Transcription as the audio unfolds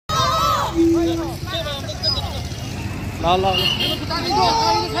Lo lo.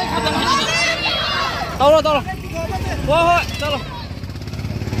 Tao rồi, tao rồi. Thôi, tao rồi.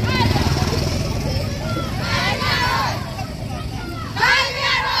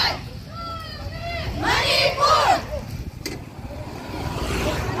 Manipur.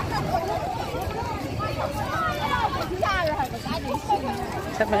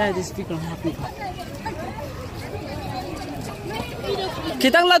 Chắc mày đi speaker happy.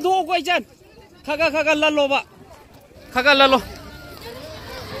 Kita lah dua kau ijan. Kagak lalu pak. Kagak lalu.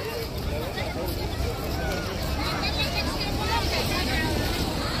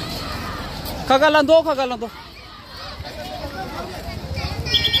 Kagak landu.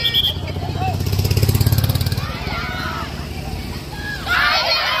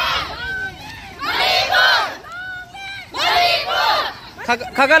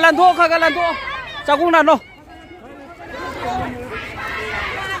 Kagak landu. Cagung nano.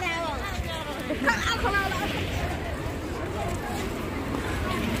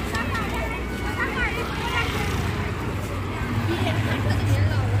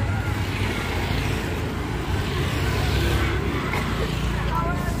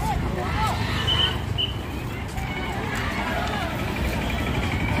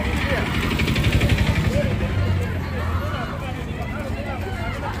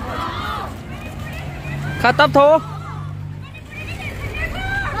 Khatap thô.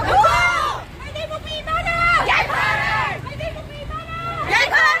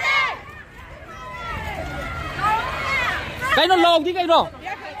 Cái nó lồng tí cái đó.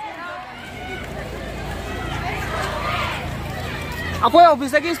 Aku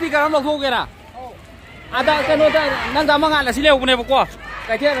office lagi speaker nó lồng kìa nè. Ada cái nó đang làm ngang là xí leo này bọc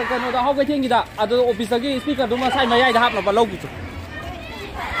cái thế cái nó học cái thiên gì đó. Ada office lagi speaker đúng mà sai mày ai đã hấp là vào lâu chứ.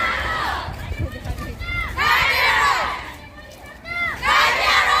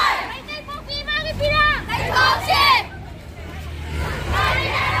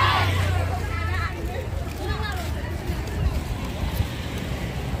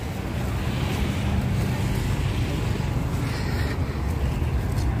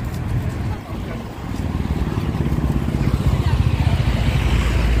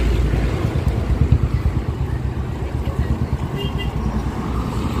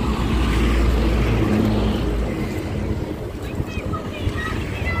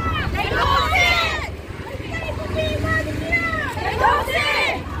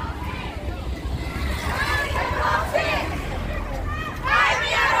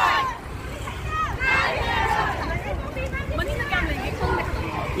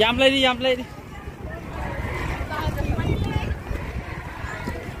 Yam lên đi.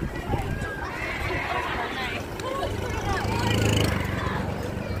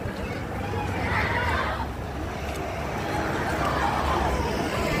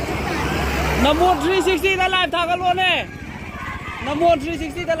 Nambol 360 đã live thả luôn nè. Nambol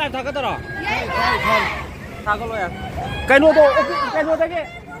 360 đã live thả cái đó. Thả luôn à. Cái nô thế cái.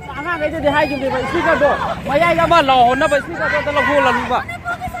 Ang cái gì hay chúng tôi speaker đó. Mày ai ra mà lò hồn nó phải speaker đó tao lò vô là luôn vậy.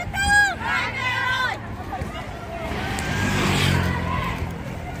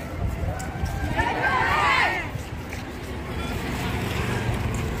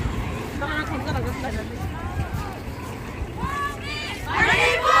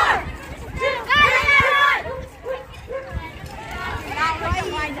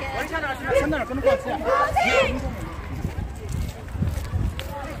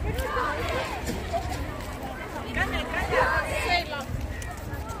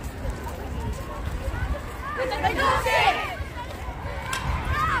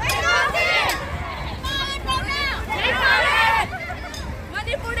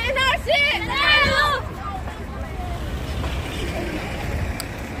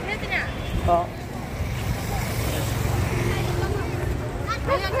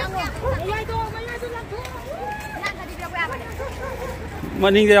 Mà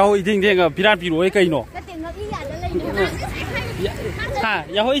ninh thì hồi thình thì gặp piran piro cây nọ. Ha,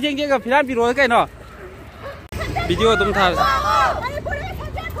 ya hồi thình thì gặp piran piro cây nọ. Video tụm thà.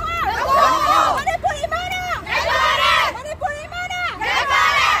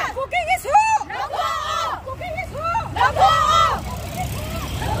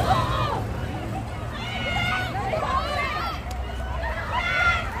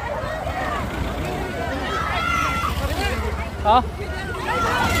 Hả?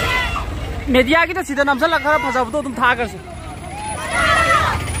 Media cái đó chỉ là nằm rất là khá phá giáo tôi tụm thà cơ.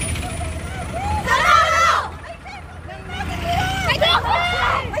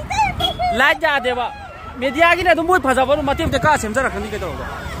 Lại ra thế bà. Media cái này tôi muốn phá giáo tôi mà tiếp theo cả xem rất là khá cái đó.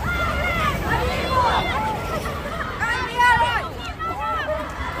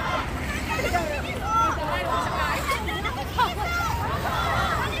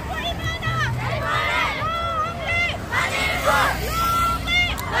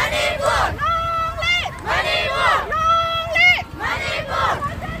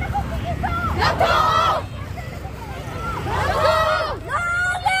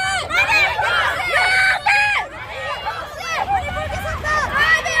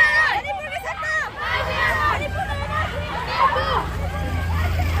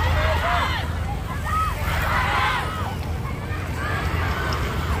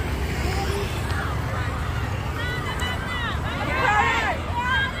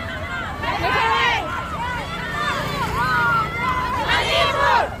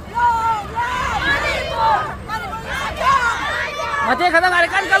 Hati kata ngari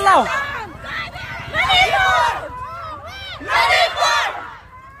kan kalau.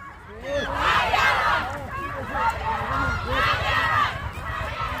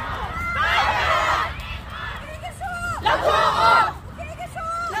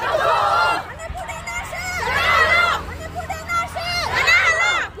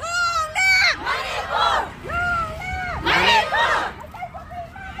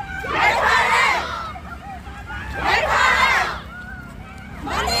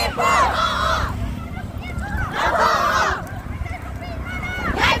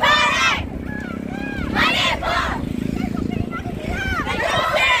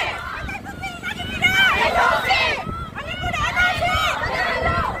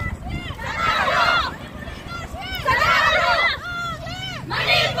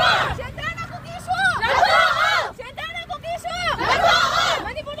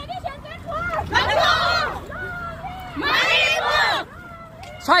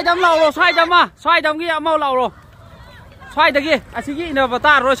 Xoay đâm lầu rồi, xoay đâm mà, xoay đâm kia mau lầu rồi, xoay được kia, xin kia nè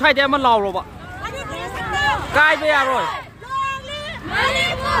ta rồi xoay đâm mất lầu rồi bọn, cai bây giờ rồi.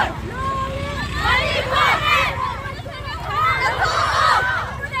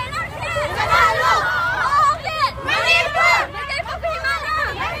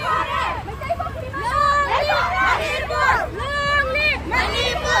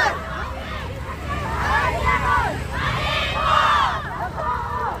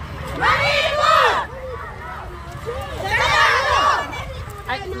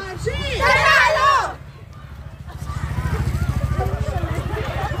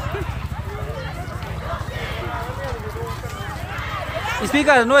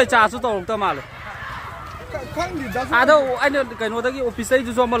 Speaker nuôi trà số tổ tơ mà rồi. À đâu anh cái nó tới cái office ấy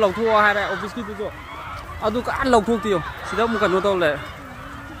cho mà lồng thua hay là office kia cho. À tôi có ăn lồng thua tiêu. Chỉ đâu một cái nó đâu lại.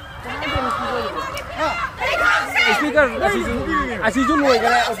 Speaker chỉ chú nuôi cái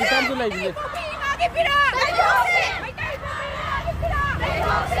này office chú này gì.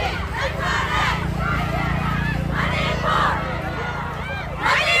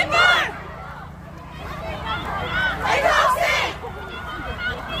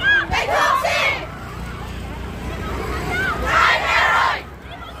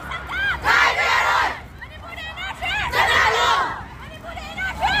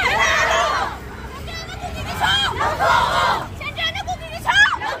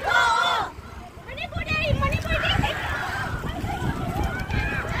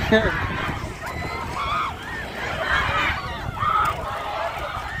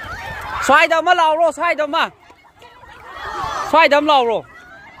 Xoay đâm mà lầu rồi, xoay đâm mà, xoay đâm lầu rồi.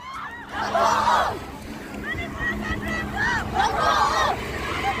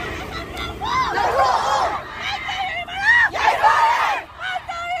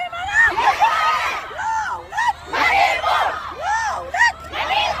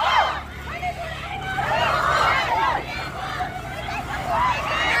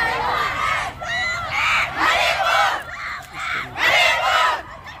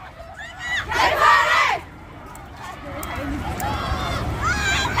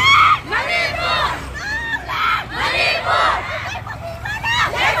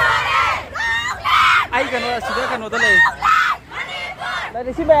 Cái nó tới đây. Đây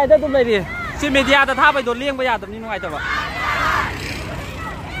thì xin về cho tụi này đi. Xin media ta thaไปโดนเลี้ยงไปอย่าตรงนี้หน่อยแต่ว่า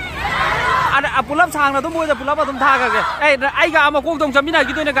อ่ะปุรับทางนะตุ้มวยจะปุรับมาตุ้มทากันแกเอ้ยไอ้กะมากูตรงจำไม่ได้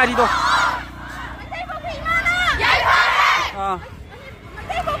กี่ตัวในการดีตัว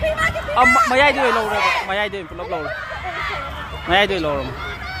มาย้ายด้วยเราเลยมาย้ายด้วยปุรับเรามาย้ายด้วยเรา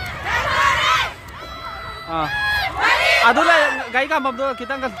ดูเลยไก่กันแบบตัวคิด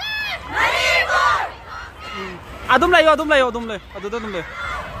ตั้งกันAdum layo, adum layo, adum layo, adum layo,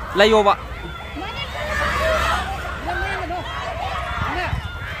 layo ba?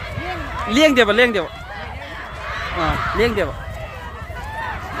 Liang dia ba, liang dia ba? Liang dia ba?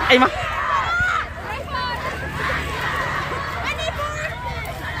 Ay ma.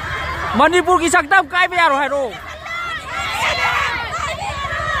 Manipur ki saktam kai ba yaro hai ro.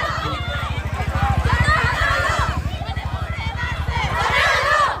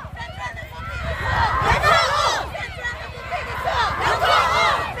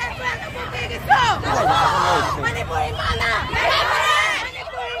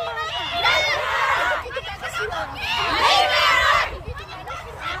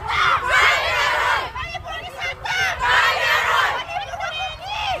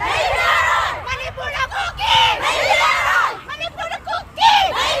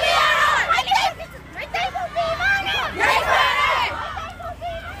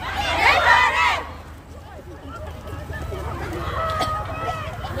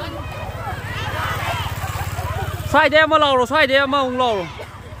 xoay thế mà lâu rồi, xoay thế mà không lâu rồi.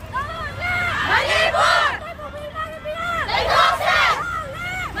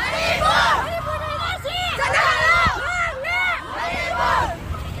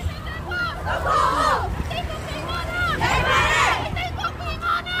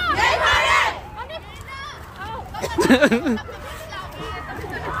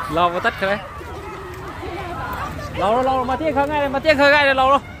 Lâu mà tắt cái đấy. Lâu rồi mà tiếc khơi ngay này, mà tiếc khơi ngay này lâu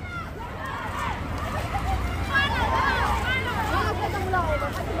rồi.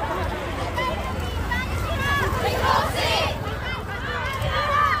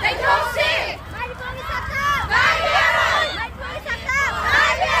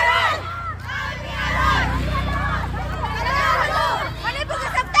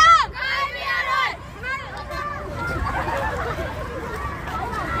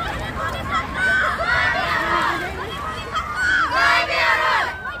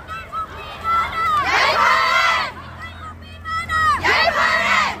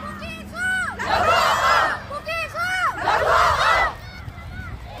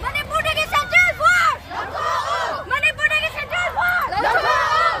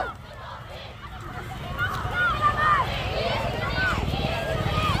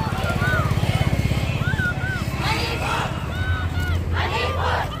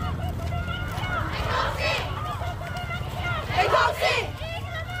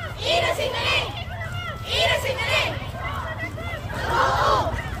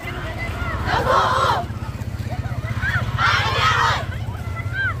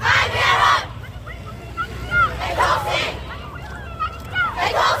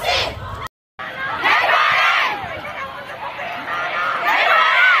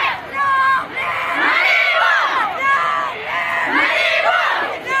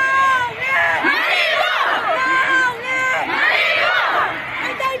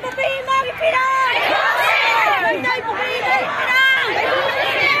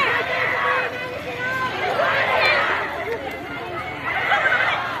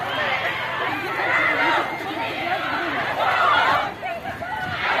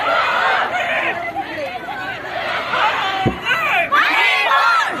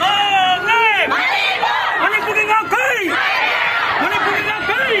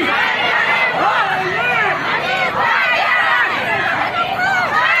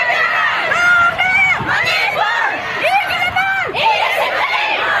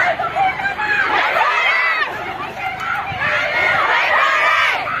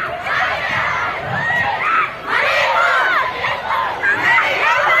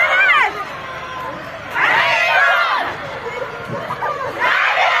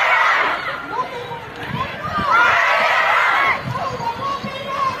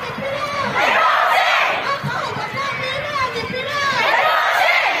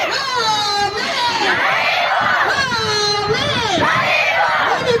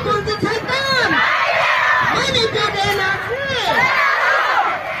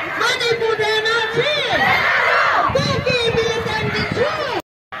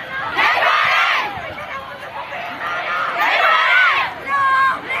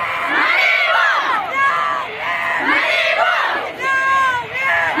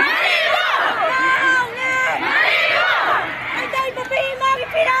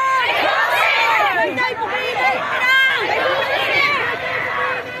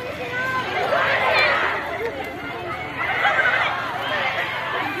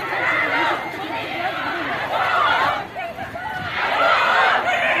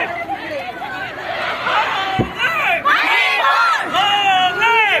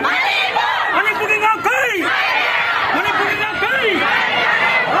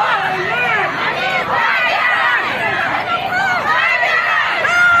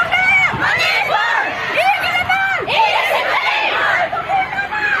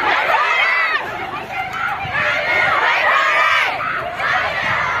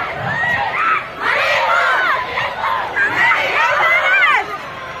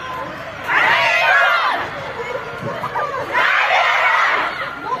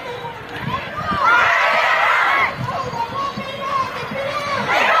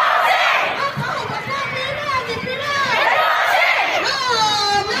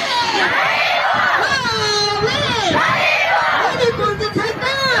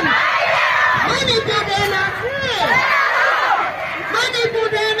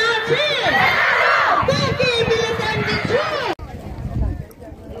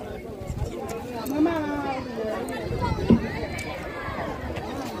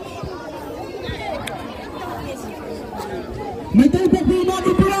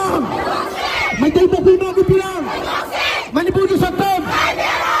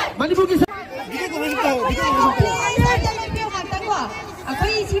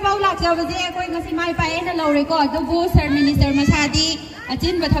 बजे कोई ngasi mai pai na lore ko adubu sir minister masadi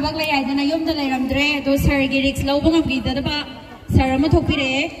achin ba thabak lai ai na yom da lai ramdre do sir gi risk lo bang gi da ba sir ma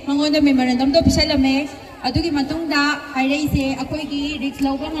thokpire mangon da memorandum do pisalame adugi matung da hairei se akoi gi risk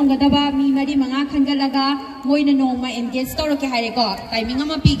lo bang ngam da ba mi mari manga khangalaga moina nongma engage toro ke haire ko timing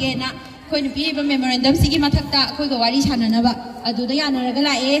ama pige na koi ni pi ba memorandum sigi mathakta koi ga wari chana na ba adu da yana raga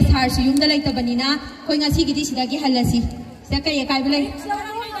la e sar su yum da lai ta banina koi ngasi gi di sida gi halasi saka ye kai bele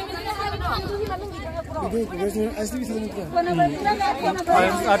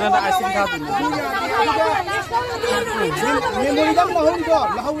ada asing satu.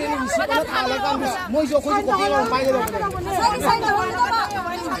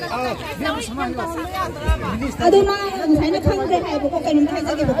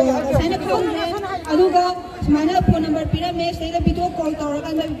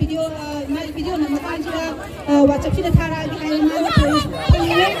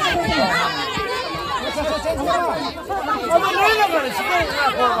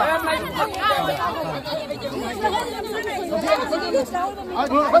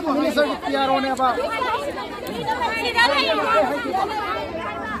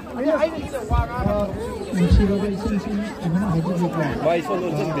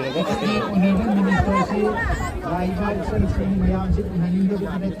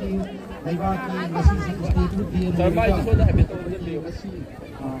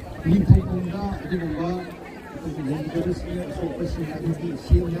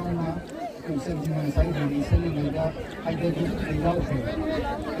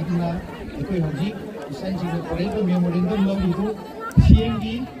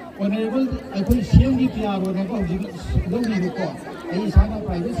 Honorable, I could share the PR on a record. I sign a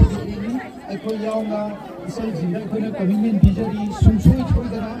private secretary, I could Yama, convenient visually, Sumsui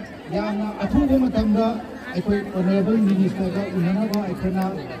Chodara, Yana, Atuga, I could Honorable Minister, Unanava, I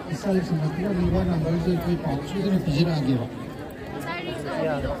cannot sell some material, one number of the pouch with a Pijana giver.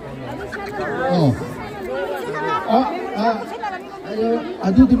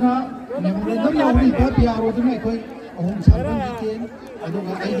 Aduduna, Memorandum, PR or the Michael. Home Salon became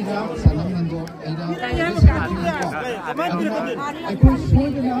Aida Salamando, I could say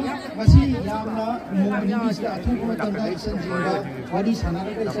that Masi Yama, Mohammed, Atumatanda, Sanjinga, what is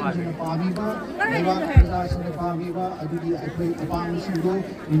another Sanjina Pamiba, Eva, Pamiba, Adudi, I play a Pami Singo,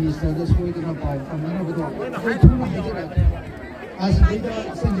 Minister, the Sweden of Power from Manavado. As later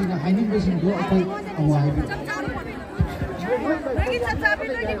Sanjina Hainin was in Go, I play a Wahabi.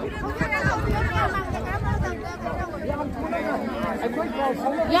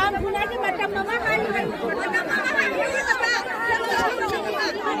 Yang punya ni macam mana hari hari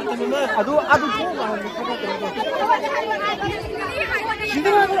aduh coba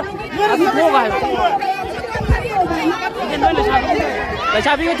aduh coba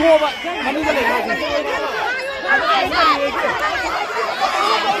leishabi ko coba mani ka le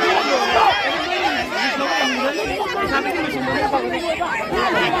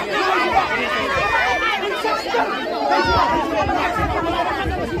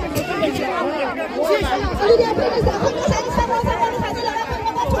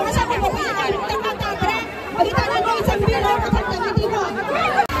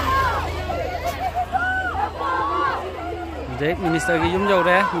Minister ki yum jau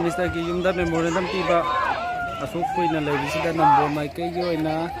re minister ki yum da memorandum pi ba asuk kuina le bisida Nambol mai ke yo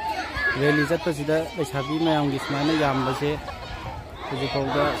ina rally chat pa sida leishabi mayam gi smana yam ba se ji ko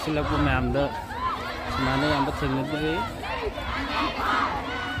da silak bu mayam da smana yam ba theng ne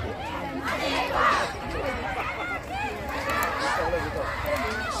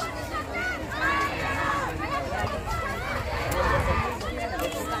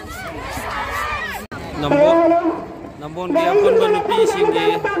Nambol ki apun banupi singi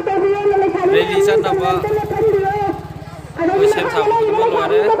rally chat na ba oi sem sa ko mo lo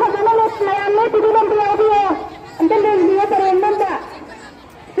re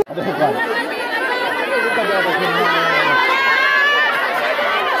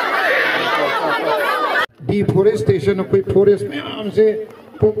deforestation कोई forest में हमसे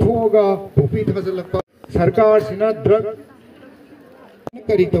पोखोगा भूपी थजलक सरकार सिना ड्रग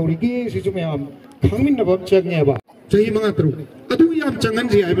करी तौरी की सिचु में हम खामिन न बब चंगे बा चही मंगा तरु अदु याम चंगन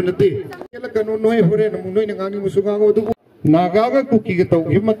जी आइ बनते केला कनो नोय होरे न नोय नगांगी मुसुगा गो दु नागागा कुकी के तौ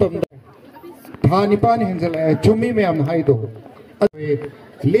हिमतम था निपान हेंजल चुमी में हम हाई दो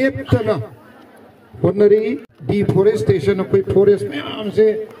लेप्तना होनरी deforestation कोई forest में हमसे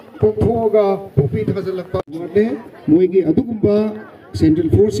पोखोगा भूपी थजलक ने मोइगी अदुगुंबा सेंट्रल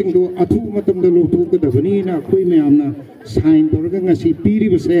फोर्स सिंगो अथु मतम द लोटो क दबनी ना कोई में आमना साइन तोरगा ngasi पीरी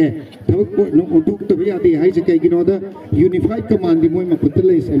बसे थबक को नो ओटुक तब यादे हाई से कई नो द यूनिफाइड कमांड दि मोय मकुत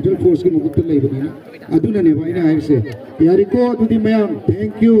ले सेंट्रल फोर्स के मकुत ले बनी ना अदुना ने भाई ना हाई से यारी को दुदि मयाम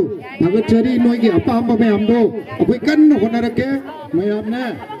थैंक यू भगतचरी नोय की अपाम बमे हम दो अखोय कन होना रखे मयाम ने